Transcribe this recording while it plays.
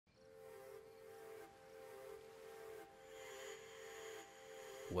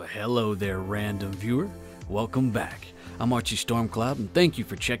Well, hello there, random viewer. Welcome back. I'm Archie Stormcloud, and thank you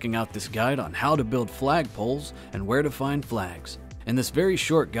for checking out this guide on how to build flagpoles and where to find flags. In this very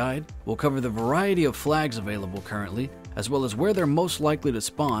short guide, we'll cover the variety of flags available currently, as well as where they're most likely to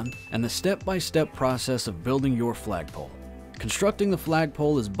spawn, and the step-by-step process of building your flagpole. Constructing the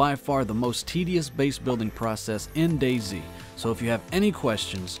flagpole is by far the most tedious base building process in DayZ, so if you have any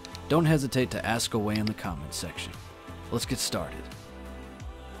questions, don't hesitate to ask away in the comments section. Let's get started.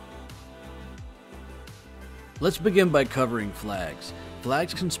 Let's begin by covering flags.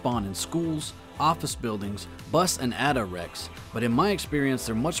 Flags can spawn in schools, office buildings, bus and ATA wrecks, but in my experience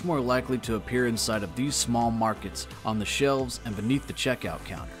they're much more likely to appear inside of these small markets, on the shelves, and beneath the checkout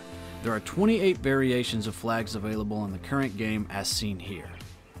counter. There are 28 variations of flags available in the current game as seen here.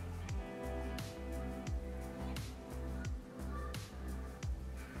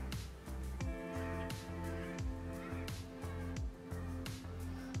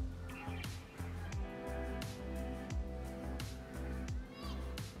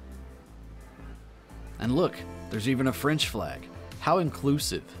 And look, there's even a French flag. How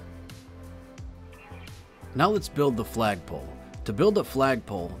inclusive. Now let's build the flagpole. To build a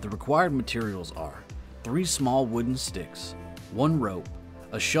flagpole, the required materials are 3 small wooden sticks, 1 rope,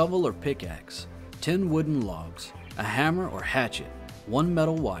 a shovel or pickaxe, 10 wooden logs, a hammer or hatchet, 1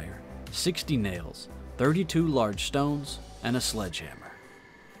 metal wire, 60 nails, 32 large stones, and a sledgehammer.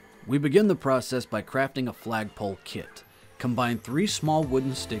 We begin the process by crafting a flagpole kit. Combine 3 small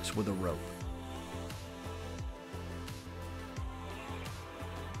wooden sticks with a rope.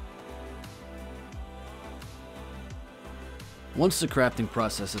 Once the crafting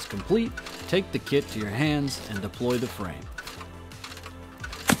process is complete, take the kit to your hands and deploy the frame.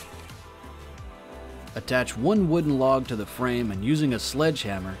 Attach 1 wooden log to the frame and using a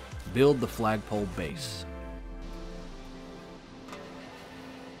sledgehammer, build the flagpole base.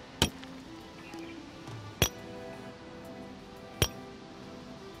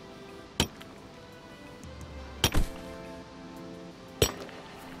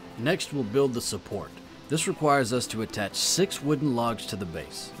 Next, we'll build the support. This requires us to attach 6 wooden logs to the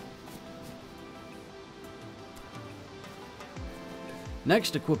base.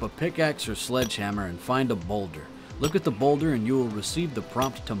 Next, equip a pickaxe or sledgehammer and find a boulder. Look at the boulder and you will receive the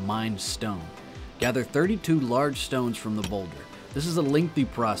prompt to mine stone. Gather 32 large stones from the boulder. This is a lengthy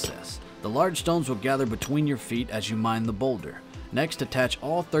process. The large stones will gather between your feet as you mine the boulder. Next, attach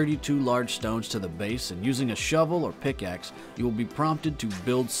all 32 large stones to the base, and using a shovel or pickaxe, you will be prompted to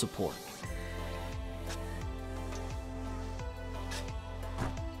build support.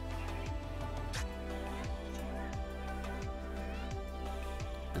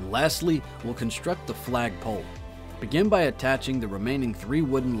 And lastly, we'll construct the flagpole. Begin by attaching the remaining 3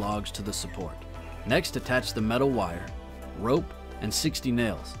 wooden logs to the support. Next, attach the metal wire, rope, and 60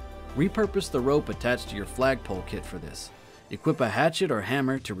 nails. Repurpose the rope attached to your flagpole kit for this. Equip a hatchet or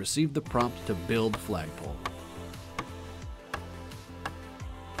hammer to receive the prompt to build flagpole.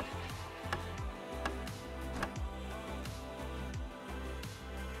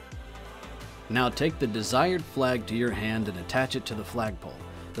 Now take the desired flag to your hand and attach it to the flagpole.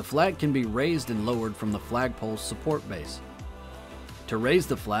 The flag can be raised and lowered from the flagpole's support base. To raise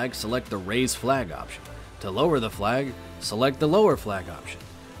the flag, select the Raise Flag option. To lower the flag, select the Lower Flag option.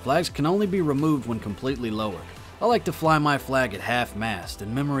 Flags can only be removed when completely lowered. I like to fly my flag at half-mast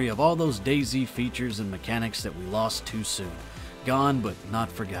in memory of all those DayZ features and mechanics that we lost too soon. Gone, but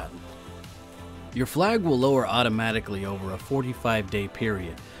not forgotten. Your flag will lower automatically over a 45-day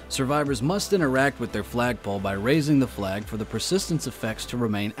period. Survivors must interact with their flagpole by raising the flag for the persistence effects to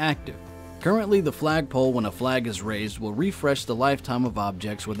remain active. Currently, the flagpole, when a flag is raised, will refresh the lifetime of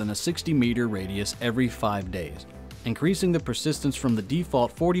objects within a 60-meter radius every 5 days, increasing the persistence from the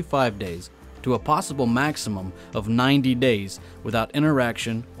default 45 days to a possible maximum of 90 days without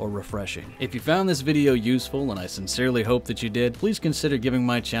interaction or refreshing. If you found this video useful, and I sincerely hope that you did, please consider giving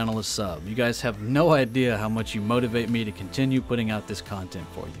my channel a sub. You guys have no idea how much you motivate me to continue putting out this content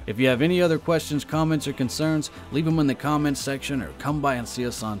for you. If you have any other questions, comments, or concerns, leave them in the comments section or come by and see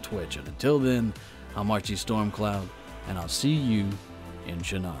us on Twitch. And until then, I'm Archie Stormcloud, and I'll see you in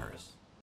Chernarus.